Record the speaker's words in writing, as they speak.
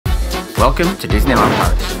Welcome to Disneyland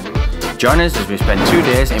Paris. Join us as we spend 2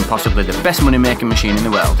 days in possibly the best money making machine in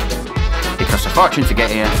the world. It costs a fortune to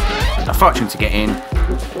get here, a fortune to get in,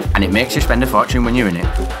 and it makes you spend a fortune when you're in it.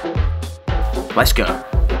 Let's go.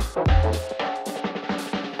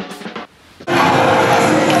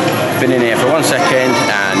 Been in here for 1 second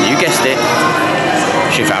and you guessed it,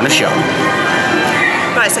 she found a shop.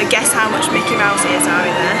 Right, so guess how much Mickey Mouse ears are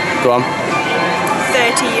in there? Go on.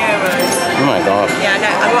 30 euros. Oh my god. Yeah, no,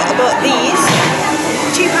 I bought these.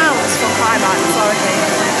 £2 from Primark before I came.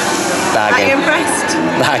 Bargain. Are you impressed?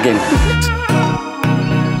 Bargain.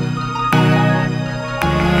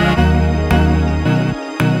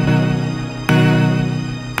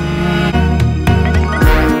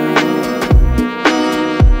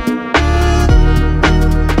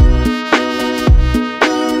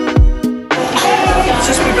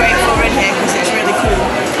 Just be grateful we're in here because it's really cool.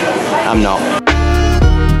 I'm not.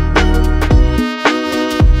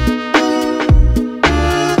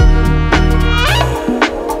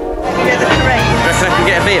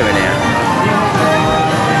 Get a beer in here?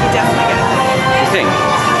 You definitely get a beer. You think?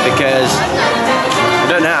 Because I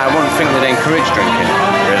don't know, I wouldn't think they'd encourage drinking,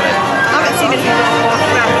 really. I haven't seen any people walking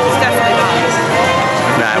around, but it's definitely bars.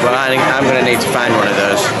 Right, well I think I'm going to need to find one of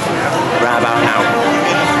those right about now.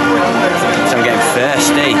 So I'm getting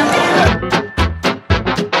thirsty.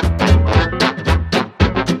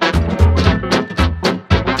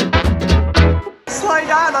 Slow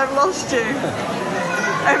down, I've lost you.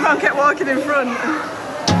 Everyone kept walking in front.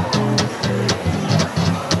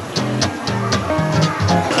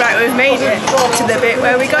 Right, we've made it to the bit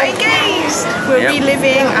where we got engaged. We're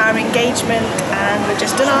reliving our engagement and we've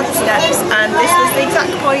just done our steps and this was the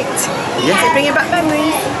exact point. Yeah. So bringing back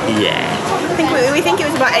memories. Yeah. We think it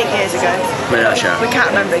was about 8 years ago. We're not sure. We can't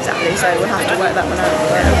remember exactly, so we'll have to work that one out.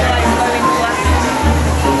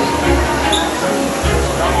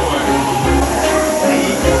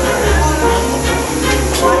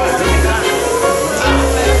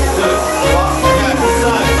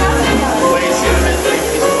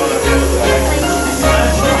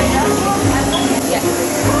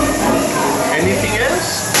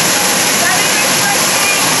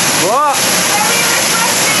 What? Very refreshing!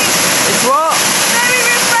 It's what? Very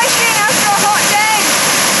refreshing after a hot day!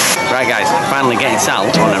 Right guys, finally getting Sal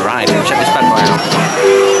on a ride. Check this bad boy out.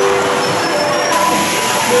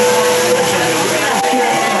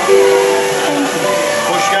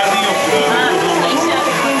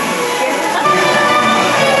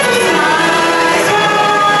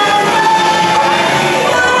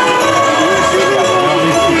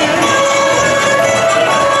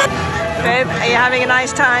 Babe, are you having a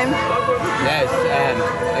nice time? Yeah, it's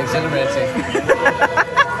exhilarating.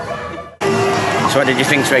 So what did you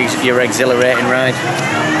think of your exhilarating ride? I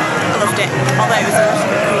loved it. Although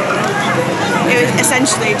it was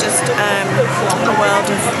essentially just a world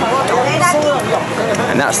of dolls.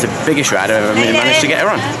 And that's the biggest ride I've ever managed to get her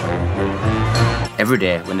on. Every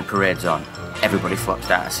day when the parade's on, everybody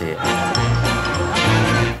flocks out to see it.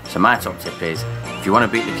 So my top tip is, if you want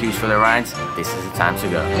to beat the queues for the rides, this is the time to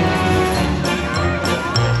go.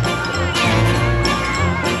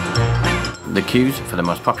 The queues for the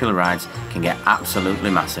most popular rides can get absolutely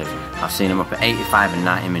massive. I've seen them up at 85 and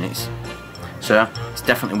 90 minutes. So it's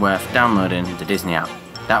definitely worth downloading the Disney app.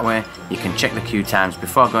 That way you can check the queue times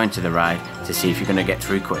before going to the ride to see if you're going to get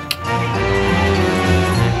through quick.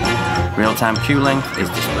 Real-time queue length is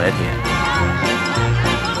displayed here.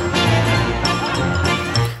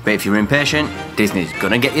 But if you're impatient, Disney's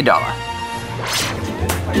gonna get your dollar.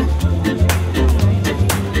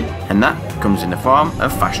 And that comes in the form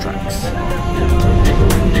of fast tracks.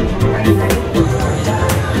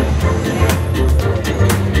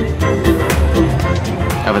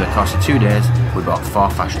 Over the course of 2 days, we bought 4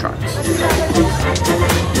 fast tracks.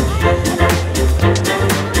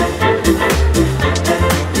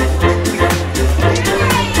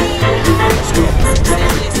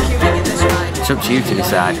 It's up to you to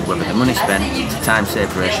decide whether the money spent to time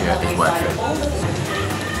save ratio is worth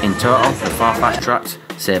it. In total, the 4 fast tracks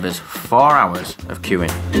save us 4 hours of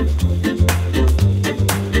queuing.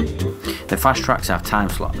 The fast tracks have time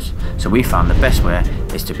slots, so we found the best way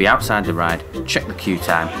is to be outside the ride, check the queue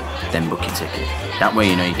time, then book your ticket. That way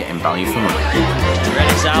you know you're getting value for money.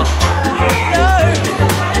 Ready, Sal? No!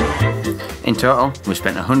 In total, we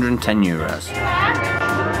spent €110.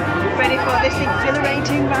 Ready for this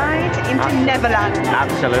exhilarating ride into Neverland?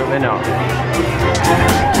 Absolutely not.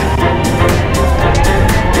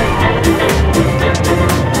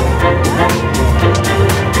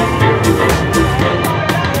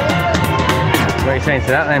 What are you saying to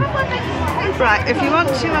that then? Right, if you want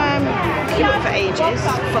to queue up for ages,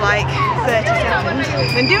 for like 30 seconds,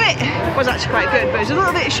 then do it. It was actually quite good, but it was a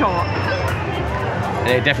little bit short. And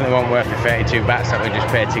it definitely wasn't worth the 32 bahts that we just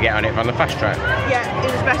paid to get on it on the fast track. Yeah, it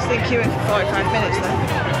was better than queuing for 45 minutes though.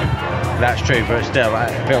 That's true, but still, I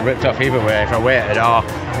feel ripped off either way if I waited or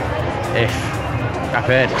if I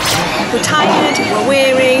paid. We're tired, we're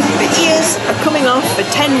weary, the ears are coming off for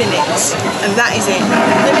 10 minutes, and that is it.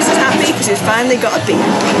 Lewis is happy because he's finally got a beer.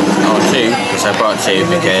 Or two, because I brought two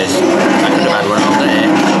because I could have had one all day,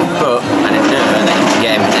 but I didn't know that you could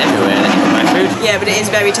get them everywhere and then you can buy food. Yeah, but it is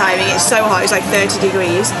very tiring. It's so hot, it's like 30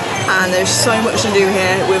 degrees, and there's so much to do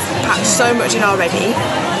here. We've packed so much in already,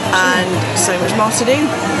 and so much more to do.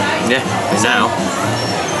 Yeah, but now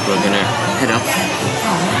we're gonna head off.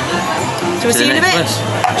 So we'll see you in a bit.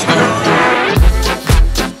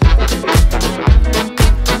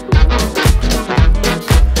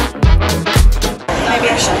 Maybe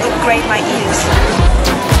I should upgrade my ears.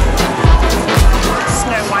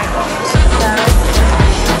 Snow White ones.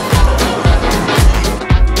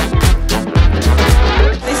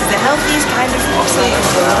 This is the healthiest kind of possum.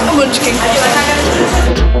 A munchkin possum.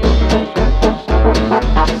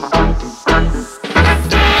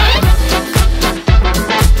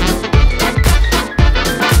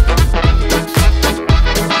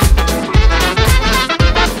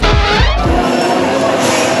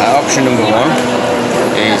 Option number one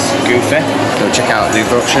is Goofy. Go check out the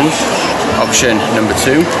other options. Option number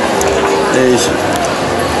two is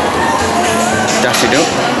Daffy Duck.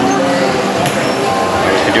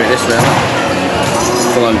 You can do it this way,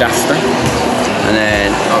 full on Daster. And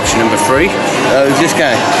then option number three, who's this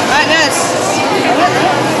guy?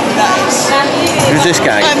 Who's this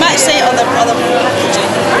guy? I might say it on the packaging.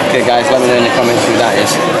 Okay guys, let me know in the comments who that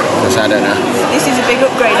is, because I don't know. This is a big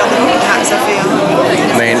upgrade on the looking hats, I feel.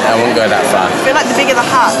 I mean, I won't go that far. I feel like the bigger the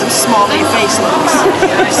hat, the smaller your face looks.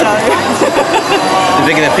 So. The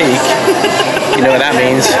bigger the peak, you know what that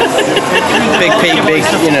means. Big peak, big,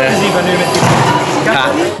 you know,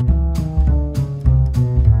 hat.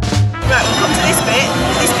 Right, we'll come to this bit.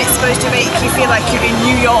 This bit's supposed to make you feel like you're in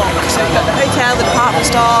New York. So you've got the hotel, the department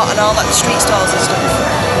store, and all like the street stalls and stuff.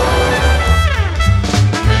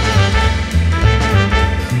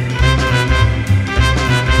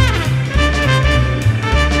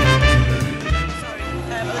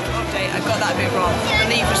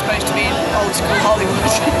 Hollywood,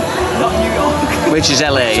 not New York. Which is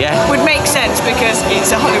LA, yeah? Would make sense because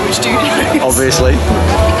it's a Hollywood studio. Obviously. We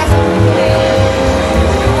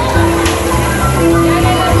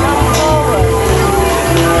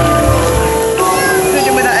were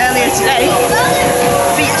done with that earlier today.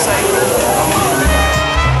 Feet are so cool.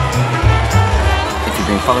 If you've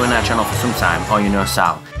been following our channel for some time, or you know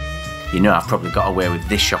Sal, you know I've probably got away with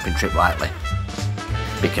this shopping trip lightly.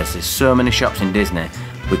 Because there's so many shops in Disney,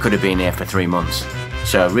 we could have been here for 3 months.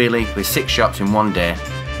 So really, with 6 shops in one day,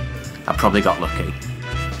 I probably got lucky.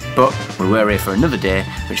 But we were here for another day,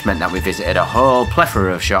 which meant that we visited a whole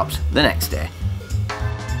plethora of shops the next day.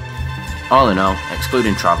 All in all,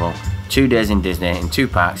 excluding travel, 2 days in Disney in 2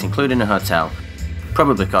 parks, including a hotel,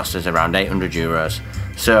 probably cost us around €800.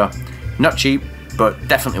 So, not cheap, but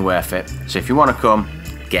definitely worth it. So if you want to come,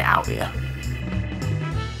 get out here.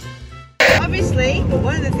 Obviously, but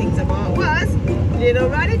one of the things I bought was little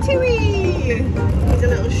Ratatouille. He's a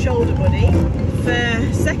little shoulder bunny.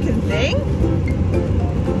 The second thing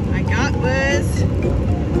I got was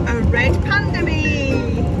a red panda bee.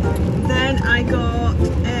 Then I got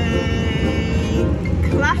a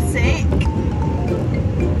classic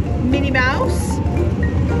Minnie Mouse.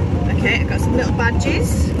 Okay, I got some little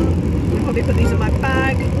badges. I'll probably put these in my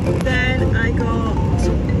bag. Then I got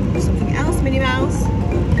something else, Minnie Mouse.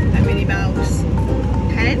 A Minnie Mouse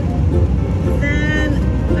pen. Then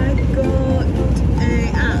I got a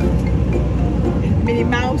Minnie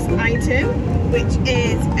Mouse item, which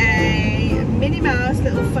is a Minnie Mouse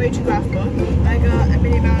little photograph book. I got a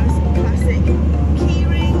Minnie Mouse classic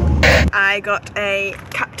keyring. I got a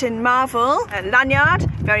Captain Marvel lanyard,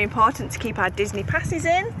 very important to keep our Disney passes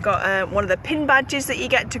in. Got one of the pin badges that you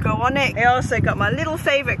get to go on it. I also got my little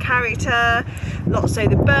favourite character, Lotso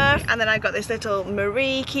the bird, and then I got this little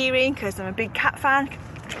Marie keyring because I'm a big cat fan.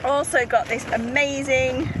 Also got this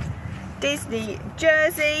amazing Disney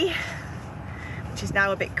jersey, which is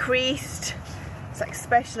now a bit creased. It's like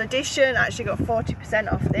special edition. I actually got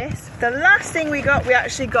 40% off this. The last thing we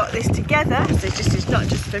actually got this together, so it's not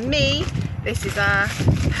just for me. This is our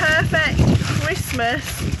perfect Christmas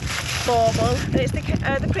bauble, and it's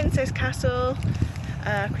the Princess Castle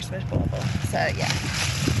Christmas bauble. So yeah,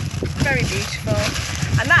 very beautiful.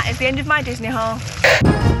 And that is the end of my Disney haul.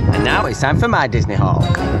 And now it's time for my Disney haul.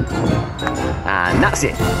 And that's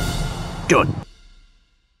it. Done.